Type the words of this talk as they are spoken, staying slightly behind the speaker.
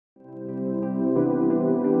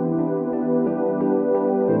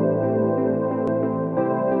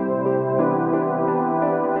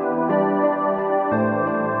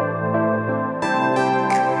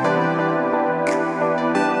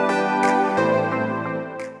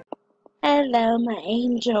Hello, my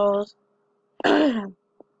angels.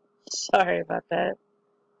 Sorry about that.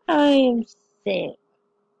 I am sick.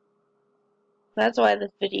 That's why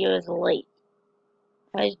this video is late.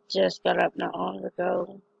 I just got up not long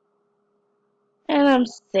ago. And I'm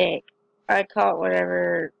sick. I caught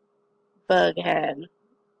whatever bug had.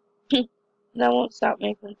 That won't stop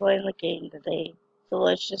me from playing the game today. So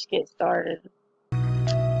let's just get started.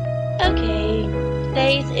 Okay,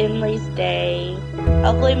 today's Emily's day.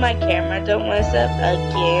 Hopefully my camera don't mess up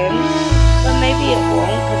again. But maybe it won't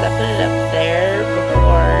because I put it up there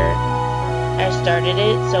before I started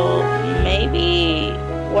it. So maybe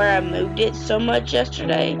where I moved it so much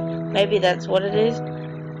yesterday, maybe that's what it is.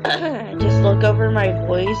 Just look over my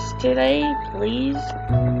voice today, please.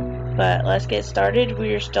 But let's get started.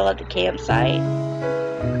 We are still at the campsite.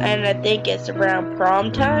 And I think it's around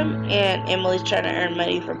prom time, and Emily's trying to earn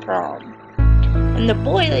money for prom. And the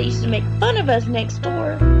boy that used to make fun of us next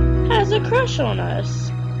door has a crush on us.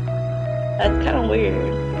 That's kind of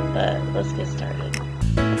weird, but let's get started.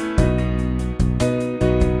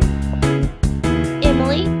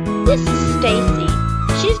 Emily, this is Stacy.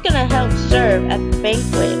 She's gonna help serve at the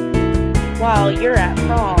banquet while you're at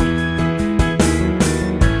prom.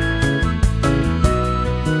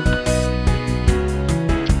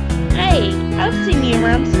 Hey, I've seen you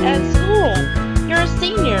around at school. You're a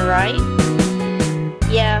senior, right?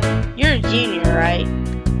 Yeah, you're a junior, right?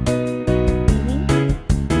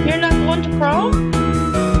 You're not going to prom?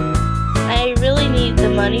 I really need the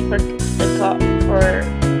money for the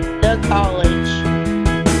college.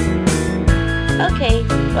 Okay,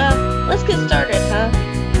 well, let's get started, huh?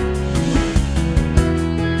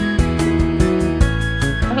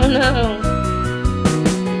 Oh no.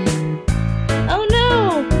 Oh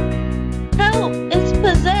no! Help! It's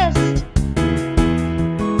possessed!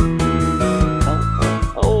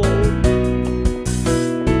 Oh.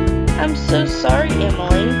 I'm so sorry,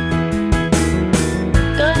 Emily.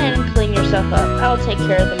 Go ahead and clean yourself up. I'll take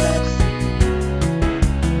care of the mess.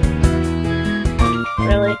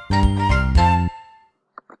 Really?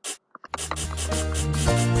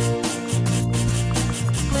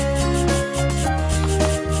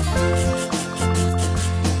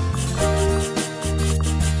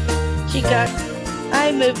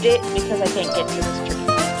 I moved it because I can't get to this tree.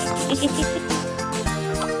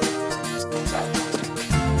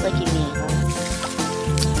 Lucky me, huh?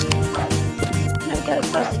 I've got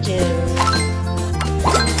sausages.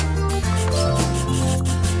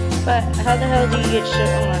 But how the hell do you get shit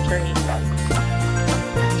on a tree?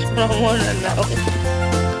 I don't want to know.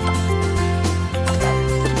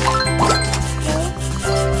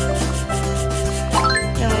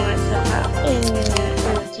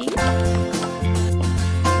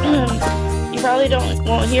 Probably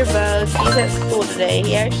won't hear Buzz. He's at school today.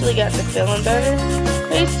 He actually got to feeling better.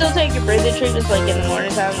 But he's still taking breathing treatments like in the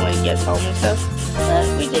morning time when he gets home and stuff. But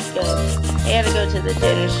we did good. He had to go to the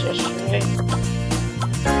dentist yesterday.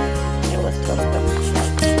 Here, let's go.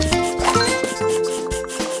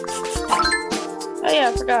 Oh yeah,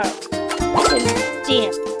 I forgot.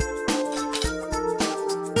 Damn.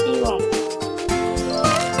 You won't.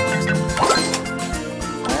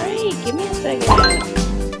 Alright, give me a second.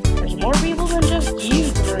 More people than just you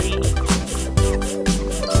three.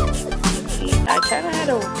 I kinda had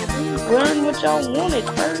to learn what y'all wanted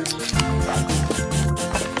first.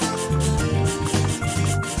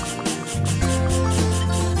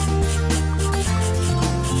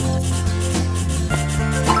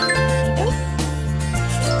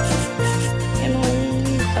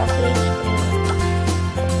 Emily, sausage.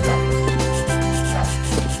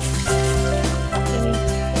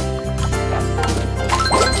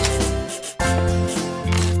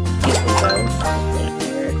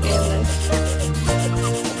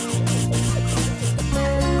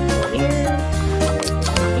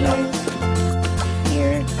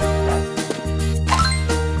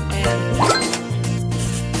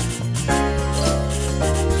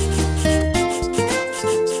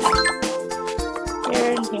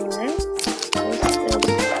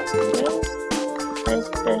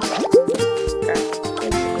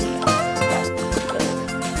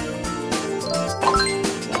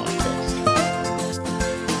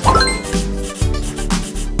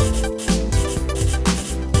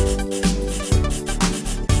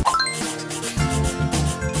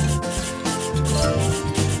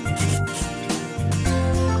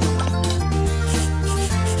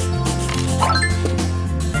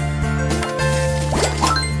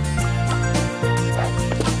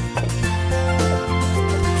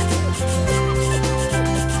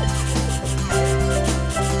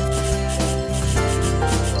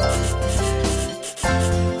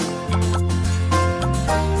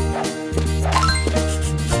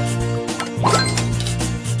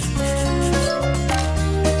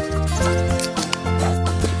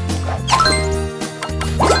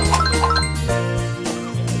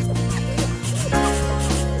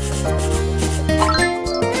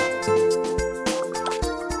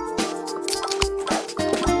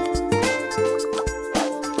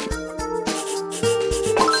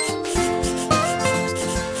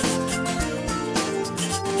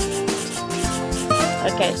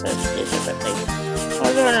 Okay, so it's two different things. I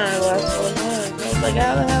was wondering the last one was. I was like,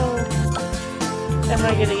 how the hell am I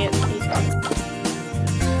gonna get these on?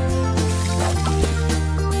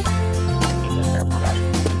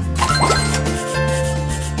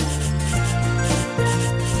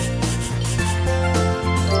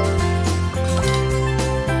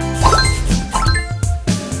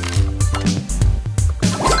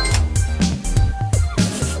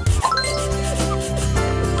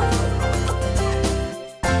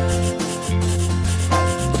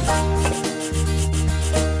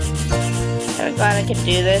 I'm glad I can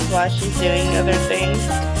do this while she's doing other things,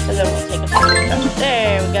 because I won't take a picture.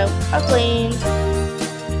 There we go. All clean.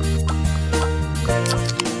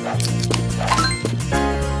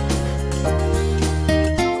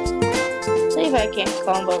 See if I can't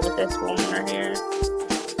combo with this woman right here,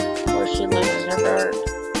 before she loses her heart.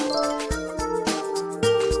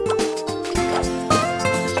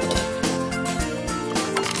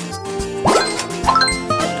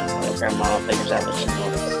 Grandma figures out what she wants.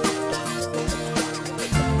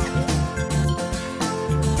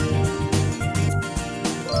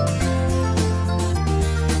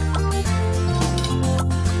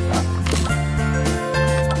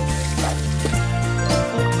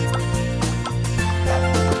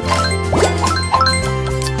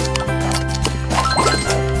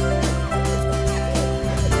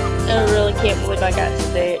 I can't believe I got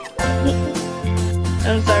sick.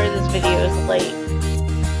 I'm sorry this video is late.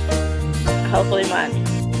 Hopefully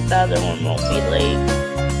the other one won't be late.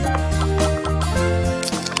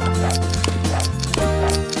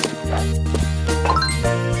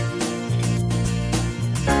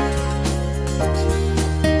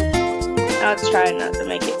 I'll try not to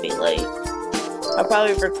make it be late. I'll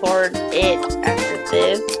probably record it after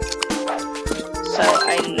this, so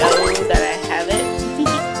I know that I have it.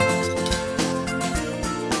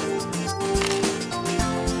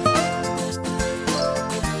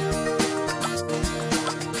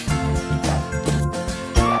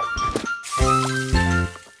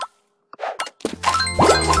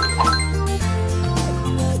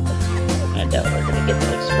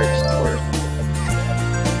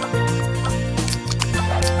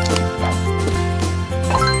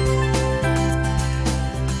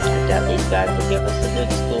 God will give us a good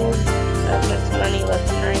school that makes money left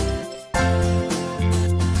and right.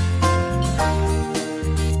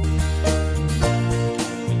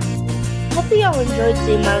 Hope y'all enjoyed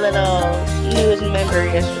seeing my little newest member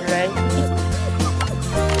yesterday.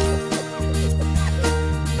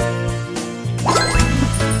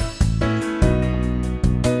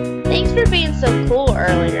 Thanks for being so cool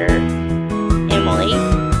earlier, Emily.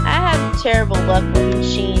 I have terrible luck with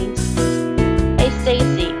machines. Hey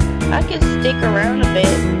Stacy, I could stick around a bit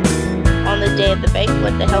on the day of the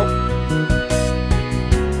banquet to help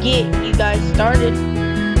get you guys started.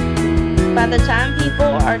 By the time people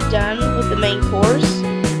are done with the main course,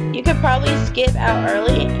 you could probably skip out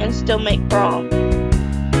early and still make prom.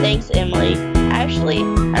 Thanks, Emily. Actually,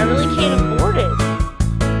 I really can't afford it.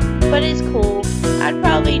 But it's cool. I'd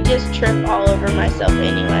probably just trip all over myself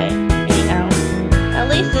anyway. Anyhow, at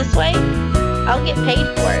least this way, I'll get paid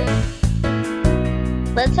for it.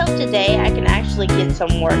 Let's hope today I can actually get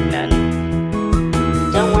some work done.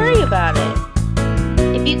 Don't worry about it.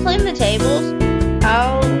 If you clean the tables,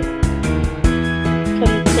 I'll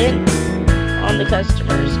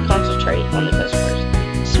concentrate on the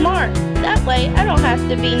customers. Smart. That way I don't have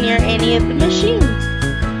to be near any of the machines.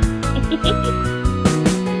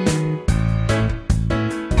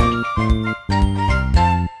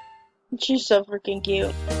 She's so freaking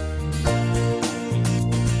cute.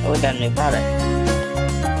 Oh, we got a new product.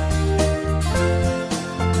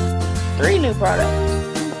 3 new products.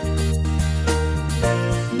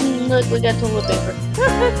 Look, we got toilet paper.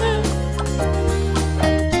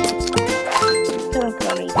 Kind of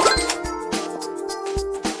funny.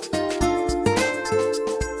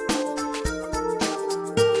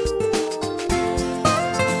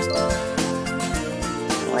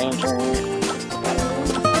 Lantern.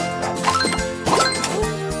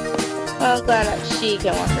 I'm glad she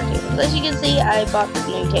can wash her tables. As you can see, I bought the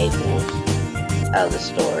new tables out of the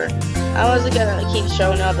store. I wasn't gonna keep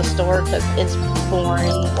showing out the store because it's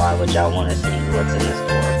boring. Why would y'all want to see what's in the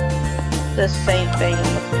store? The same thing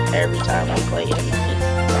every time I play Emily.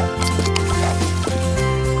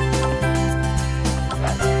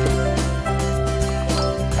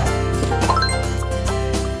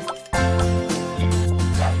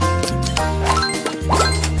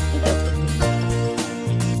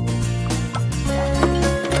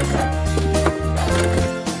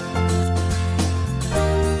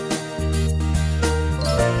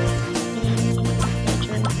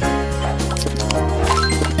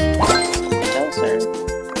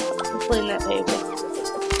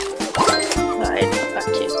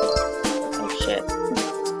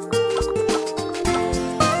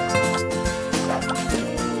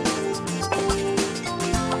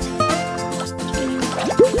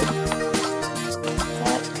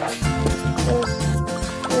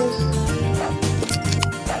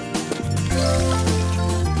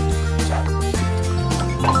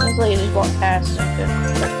 Ask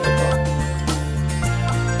Emily.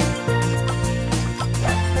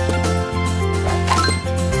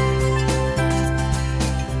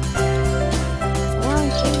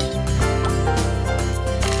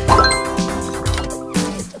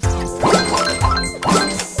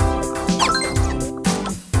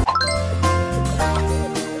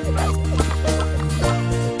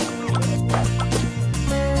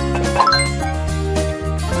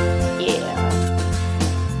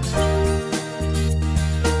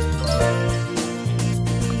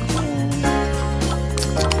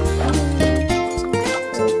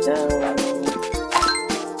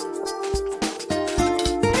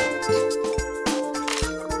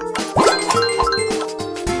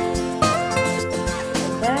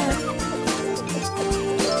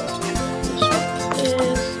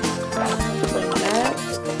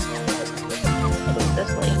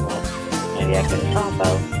 Maybe I can combo.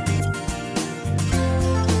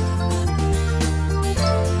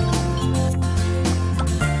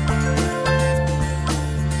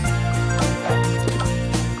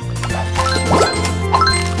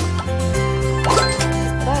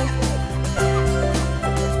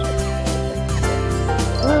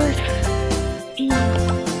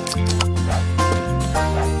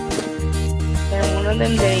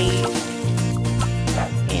 Them days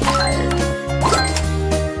and tired.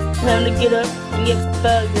 Time to get up and get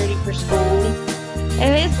Bug ready for school.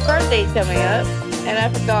 And his birthday's coming up, and I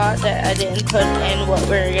forgot that I didn't put in what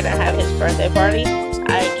we were gonna have his birthday party.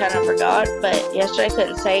 I kind of forgot, but yesterday I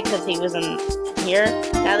couldn't say because he wasn't here.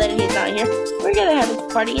 Now that he's not here, we're gonna have his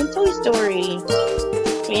party in Toy Story.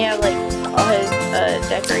 We have like all his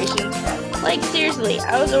decorations. Like seriously,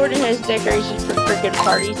 I was ordering his decorations for freaking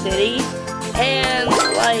Party City. And,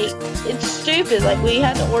 like, it's stupid. Like, we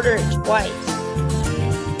had to order it twice.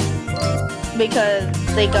 Because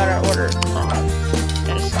they got our order wrong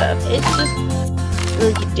and stuff. It's just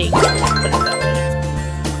ridiculous, put it that way.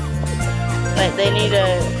 Like, they need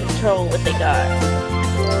to control what they got.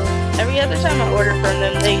 Every other time I order from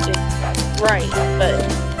them, they did right. But,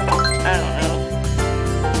 I don't know.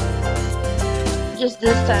 Just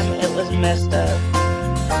this time, it was messed up.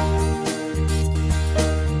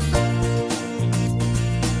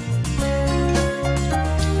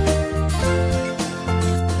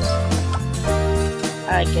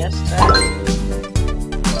 I guess that.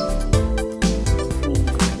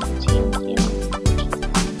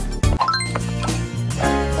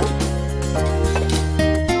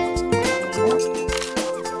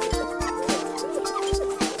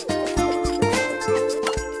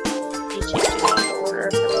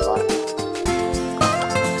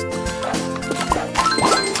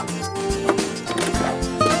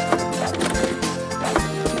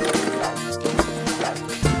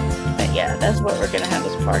 That's what we're gonna have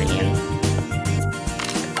his party in.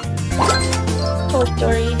 Toy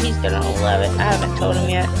Story, he's gonna love it. I haven't told him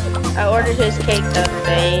yet. I ordered his cake the other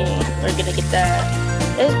day. We're gonna get that.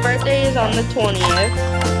 His birthday is on the 20th,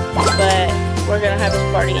 but we're gonna have his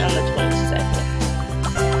party on the 22nd.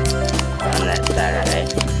 On that Saturday.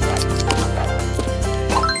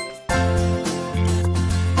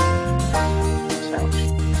 So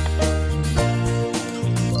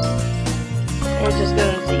we're just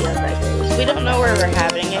gonna see how that goes. We don't know where we're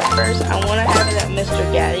having it first. I want to have it at Mr.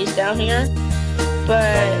 Daddy's down here,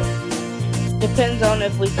 but depends on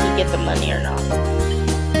if we can get the money or not.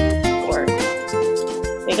 Or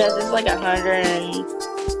because it's like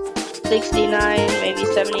 $169, maybe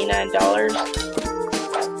 $79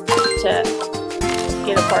 to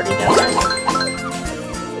get a party down there.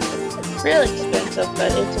 Really expensive,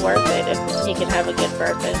 but it's worth it if he can have a good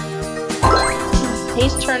birthday.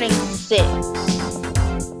 He's turning 6.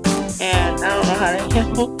 And I don't know how to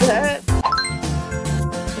handle that.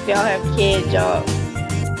 If y'all have kids, y'all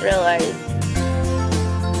realize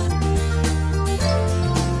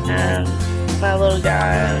my little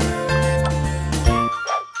guy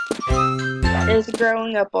is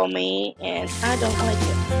growing up on me, and I don't like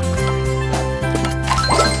it.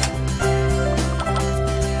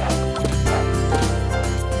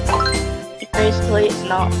 Basically, it's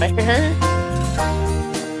not fair.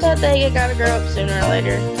 But they gotta grow up sooner or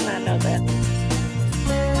later. I know that.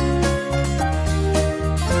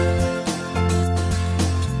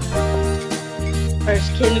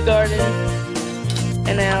 First kindergarten,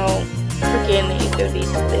 and now freaking he's gonna be 6.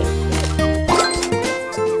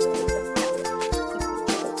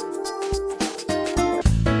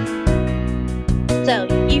 So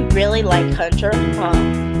you really like Hunter, huh?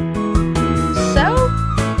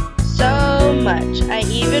 So much. I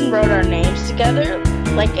even wrote our names together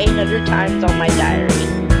like 800 times on my diary.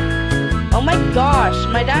 Oh my gosh,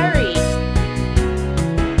 my diary!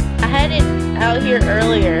 I had it out here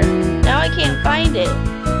earlier. Now I can't find it.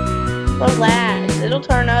 Relax, it'll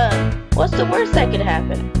turn up. What's the worst that could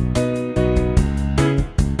happen?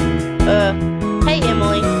 Hey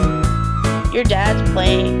Emily. Your dad's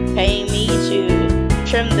paying me to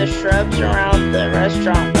trim the shrubs around the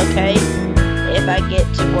restaurant, okay? If I get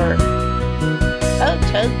to work. Oh,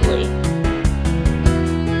 totally.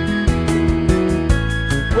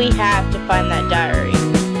 We have to find that diary.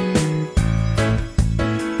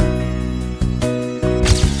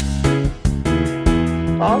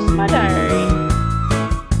 Lost my diary.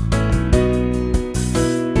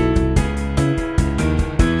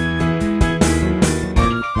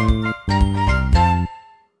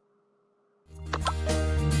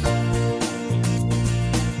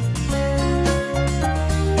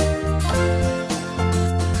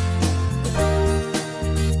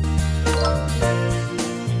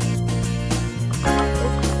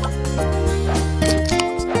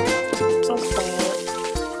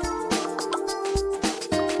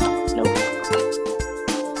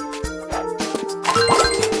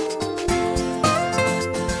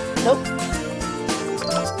 Nope.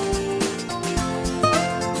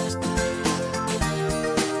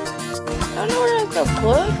 I don't know where that's a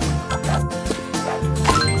book.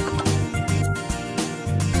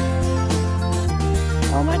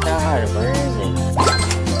 Oh my god, where is it?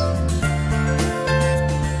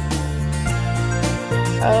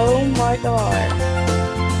 Oh my god.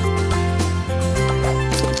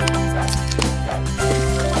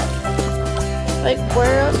 Like,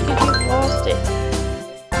 where else could you have lost it?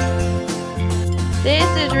 This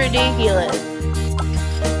is ridiculous.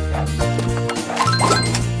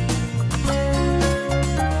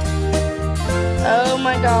 Oh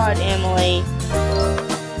my god, Emily.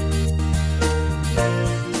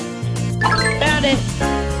 Found it.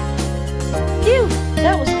 Phew,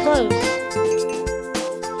 that was close.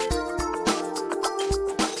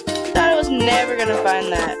 Thought I was never gonna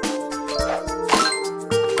find that.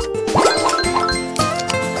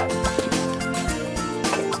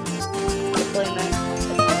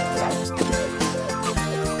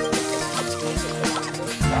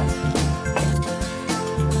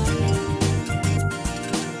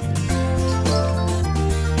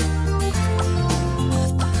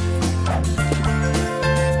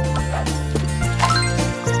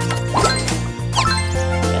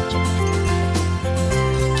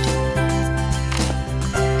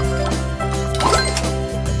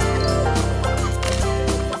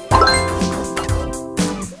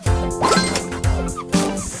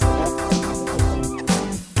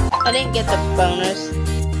 I didn't get the bonus,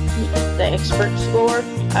 the expert score.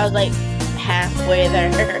 I was like halfway there.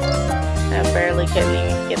 I barely couldn't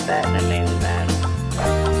even get that, and it made me mad.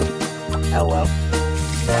 Oh well.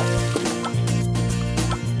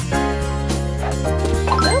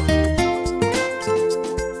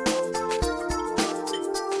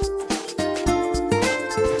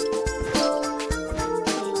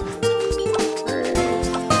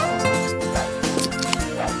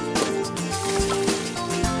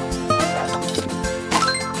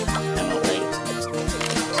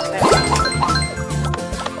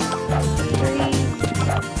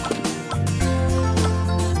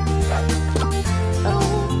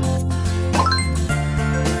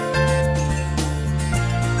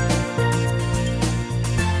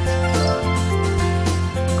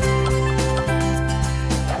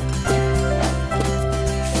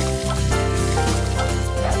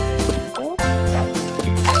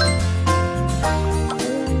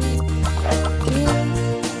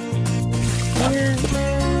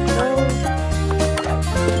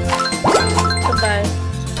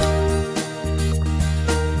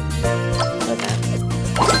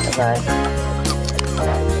 Bye.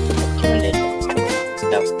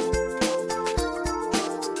 Go.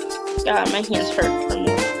 God, my hands hurt from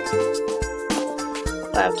the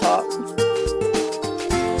laptop.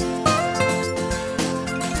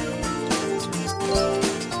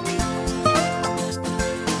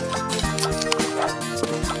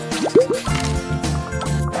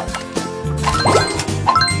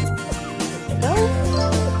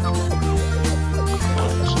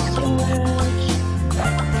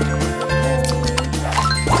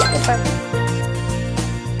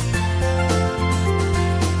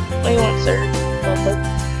 What do you want, sir? Bubba?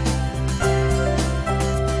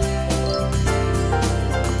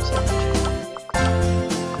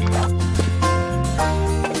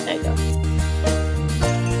 There you go.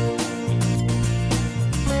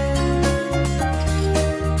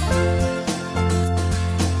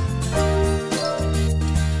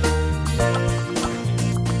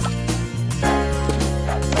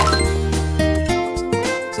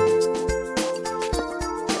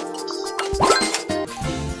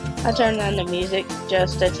 I turned down the music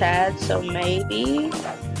just a tad, so maybe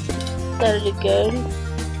that'll do good.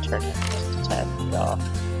 Turn it just a tad off.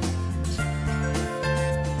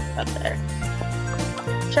 Up there.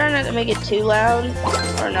 Try not to make it too loud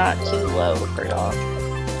or not too low for y'all.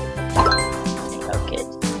 Okay.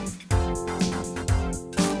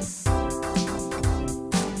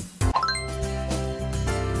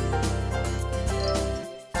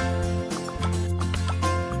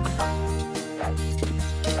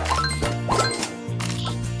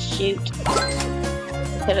 Shoot.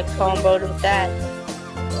 Could have comboed with that.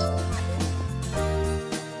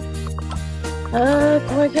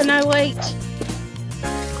 Why can I wait?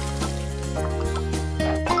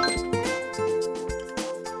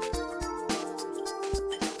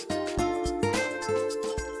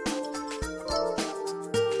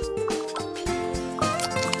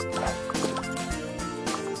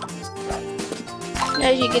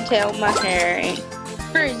 As you can tell, my hair ain't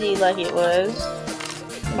crazy like it was.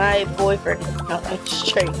 My boyfriend helped me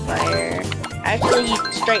straighten my hair. Actually, he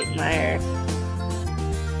straightened my hair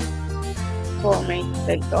for me,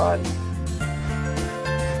 thank God.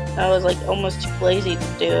 I was like almost too lazy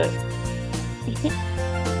to do it.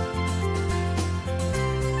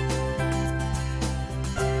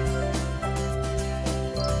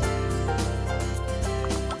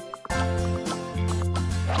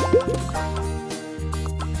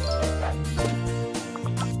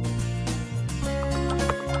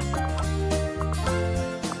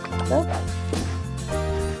 Oh,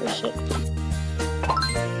 shit.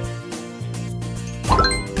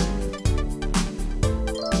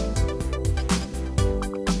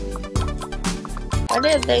 I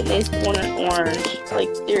didn't think these wanted orange.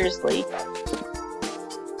 Like, seriously.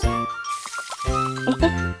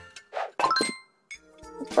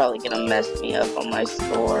 It's probably gonna mess me up on my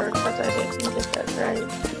score because I didn't get that right.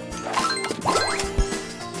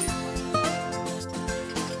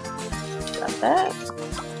 Got that.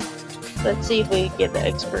 Let's see if we can get the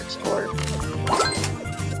expert score.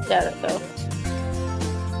 Got it though.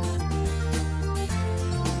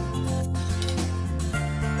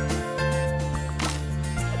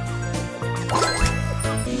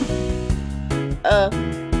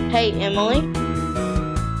 Hey Emily.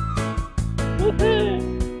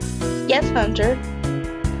 Yes, Hunter.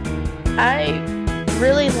 I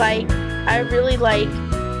really like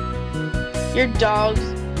your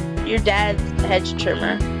dad's hedge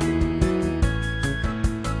trimmer.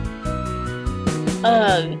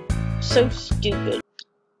 So stupid.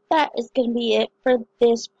 That is gonna be it for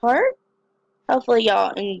this part. Hopefully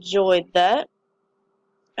y'all enjoyed that.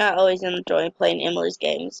 I always enjoy playing Emily's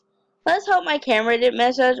games. Let's hope my camera didn't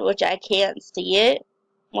mess up, which I can't see it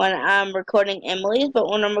when I'm recording Emily's, but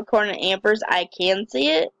when I'm recording Amber's, I can see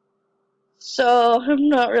it. So, I'm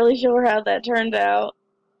not really sure how that turned out.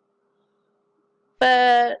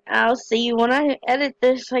 But, I'll see you when I edit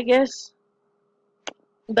this, I guess.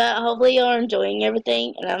 But, hopefully y'all are enjoying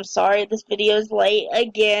everything, and I'm sorry this video is late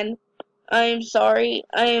again. I am sorry.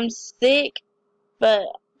 I am sick, but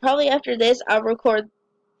probably after this, I'll record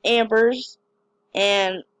Amber's,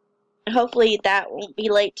 and hopefully that won't be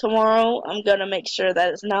late tomorrow. I'm gonna make sure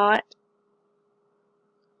that it's not.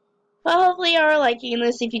 Well, hopefully you are liking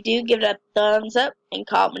this. If you do, give it a thumbs up and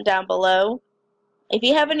comment down below. If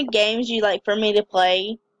you have any games you'd like for me to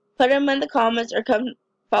play, put them in the comments or come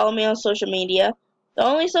follow me on social media. The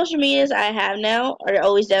only social medias I have now are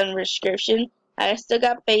always down in the description. I still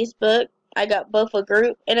got Facebook. I got both a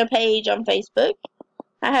group and a page on Facebook.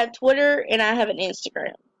 I have Twitter and I have an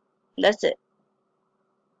Instagram. That's it.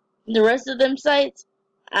 The rest of them sites,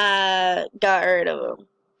 I got rid of them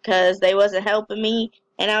because they wasn't helping me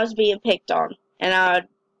and I was being picked on and I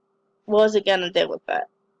wasn't gonna deal with that.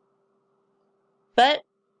 But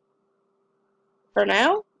for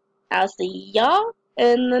now, I'll see y'all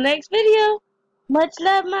in the next video. Much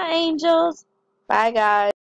love, my angels. Bye, guys.